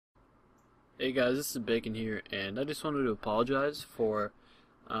Hey guys, this is Bacon here, and I just wanted to apologize for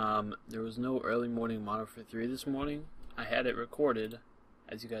there was no early morning Modern Warfare 3 this morning. I had it recorded,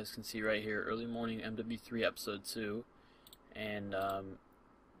 as you guys can see right here, early morning MW3 episode 2, and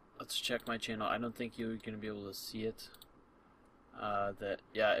let's check my channel. I don't think you're going to be able to see it.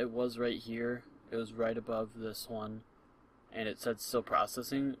 Yeah, it was right here. It was right above this one, and it said still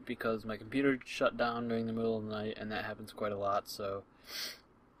processing because my computer shut down during the middle of the night, and that happens quite a lot, so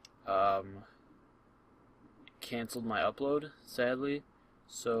canceled my upload, sadly.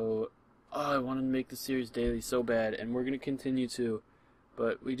 So I wanted to make the series daily so bad, and we're gonna continue to,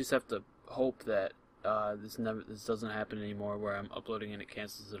 but we just have to hope that this doesn't happen anymore, where I'm uploading and it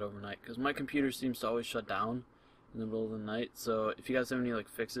cancels it overnight, because my computer seems to always shut down in the middle of the night. So if you guys have any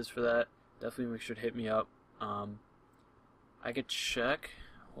fixes for that, definitely make sure to hit me up. I could check,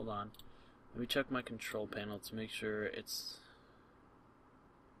 hold on, let me check my control panel to make sure it's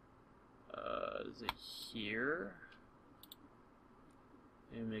is it here?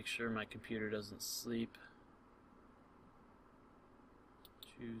 And make sure my computer doesn't sleep.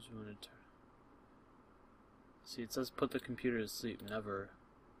 Choose when to turn. See, it says put the computer to sleep. Never.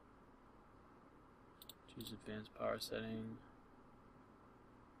 Choose advanced power setting.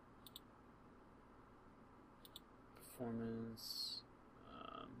 Performance.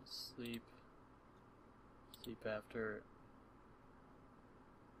 Sleep. Sleep after.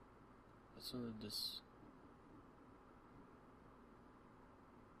 That's one of this.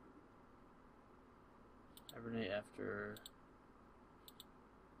 Hibernate after.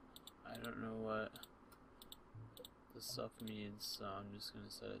 I don't know what this stuff means, so I'm just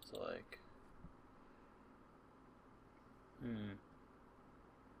gonna set it to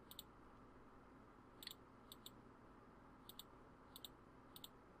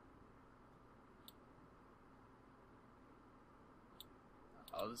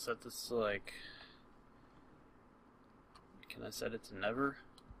I'll just set this to can I set it to never?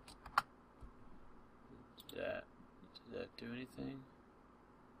 Did that do anything?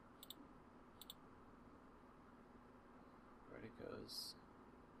 Where'd it goes?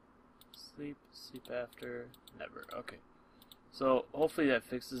 Sleep after, never. Okay. So hopefully that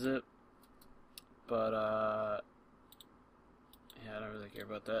fixes it. But yeah, I don't really care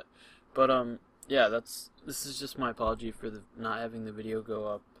about that. But yeah, this is just my apology for not having the video go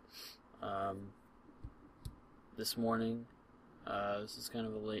up this morning. This is kind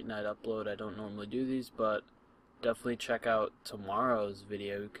of a late night upload. I don't normally do these, but definitely check out tomorrow's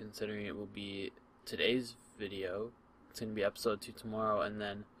video, considering it will be today's video. It's going to be episode 2 tomorrow, and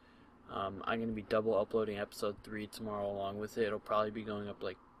then I'm going to be double uploading episode 3 tomorrow along with it. It'll probably be going up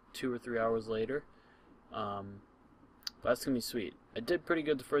 2 or 3 hours later. But that's going to be sweet. I did pretty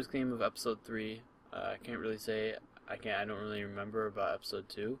good the first game of episode 3. I can't really say, I don't really remember about episode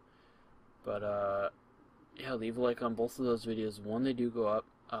 2. But yeah, leave a like on both of those videos. One, they do go up.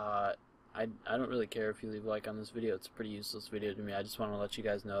 I don't really care if you leave a like on this video. It's a pretty useless video to me. I just want to let you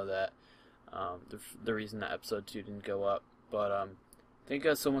guys know that the reason that episode 2 didn't go up. But thank you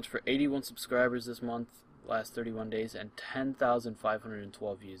guys so much for 81 subscribers this month, last 31 days, and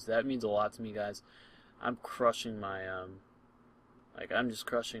 10,512 views. That means a lot to me, guys. I'm crushing my I'm just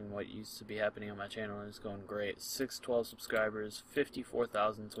crushing what used to be happening on my channel, and it's going great. 612 subscribers,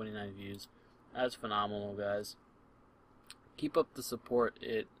 54,029 views. That's phenomenal, guys. Keep up the support.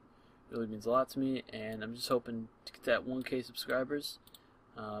 It really means a lot to me, and I'm just hoping to get that 1K subscribers.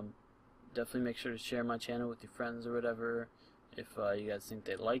 Definitely make sure to share my channel with your friends or whatever if you guys think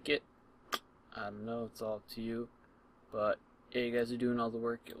they like it. I don't know, it's all up to you. But yeah, you guys are doing all the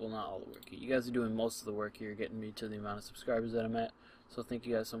work. Well, not all the work. You guys are doing most of the work here, getting me to the amount of subscribers that I'm at. So thank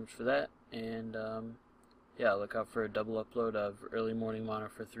you guys so much for that. And yeah, look out for a double upload of early morning Modern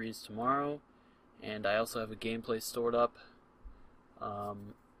Warfare 3s tomorrow. And I also have a gameplay stored up.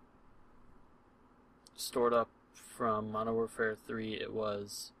 From Modern Warfare 3. It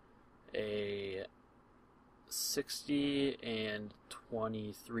was a 60 and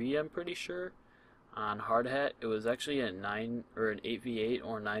 23, I'm pretty sure, on hard hat. It was actually a 9 or an 8v8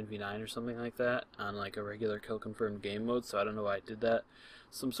 or 9v9 or something like that on a regular kill confirmed game mode, so I don't know why I did that.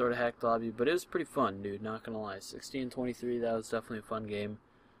 Some sort of hacked lobby, but it was pretty fun, dude, not gonna lie. 60 and 23, that was definitely a fun game.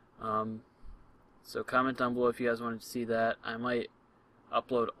 So comment down below if you guys wanted to see that. I might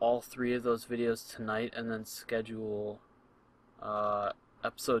upload all 3 of those videos tonight and then schedule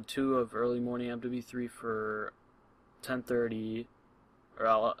episode 2 of early morning MW3 for 10:30, or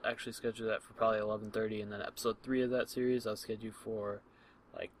I'll actually schedule that for probably 11:30, and then episode 3 of that series I'll schedule for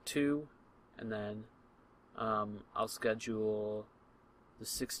 2, and then I'll schedule the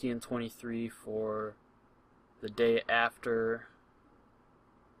 60 and 23 for the day after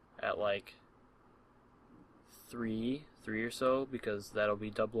at 3 or so, because that'll be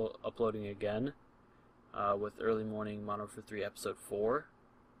double uploading again with early morning Modern Warfare 3 episode 4,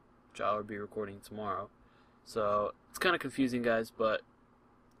 which I'll be recording tomorrow. So it's kind of confusing, guys, but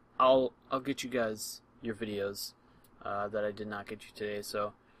I'll get you guys your videos that I did not get you today.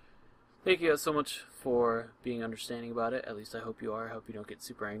 So thank you guys so much for being understanding about it. At least I hope you are. I hope you don't get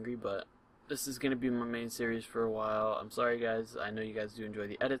super angry, but this is going to be my main series for a while. I'm sorry, guys. I know you guys do enjoy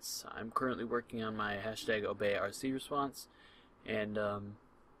the edits. I'm currently working on my #ObeyRC response, and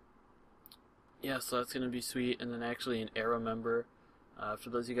yeah, so that's going to be sweet. And then actually an Era member. For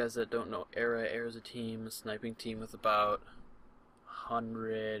those of you guys that don't know Era is a team, a sniping team with about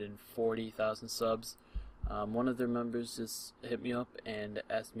 140,000 subs. One of their members just hit me up and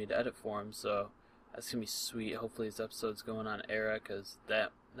asked me to edit for him, so that's going to be sweet. Hopefully this episode's going on Era, because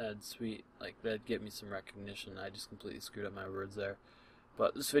that'd sweet, like, that'd get me some recognition. I just completely screwed up my words there.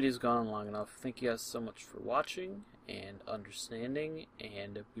 But this video's gone on long enough. Thank you guys so much for watching and understanding,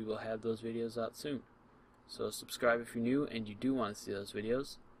 and we will have those videos out soon. So subscribe if you're new and you do want to see those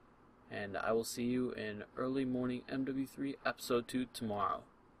videos. And I will see you in early morning MW3 episode 2 tomorrow.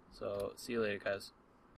 So see you later, guys.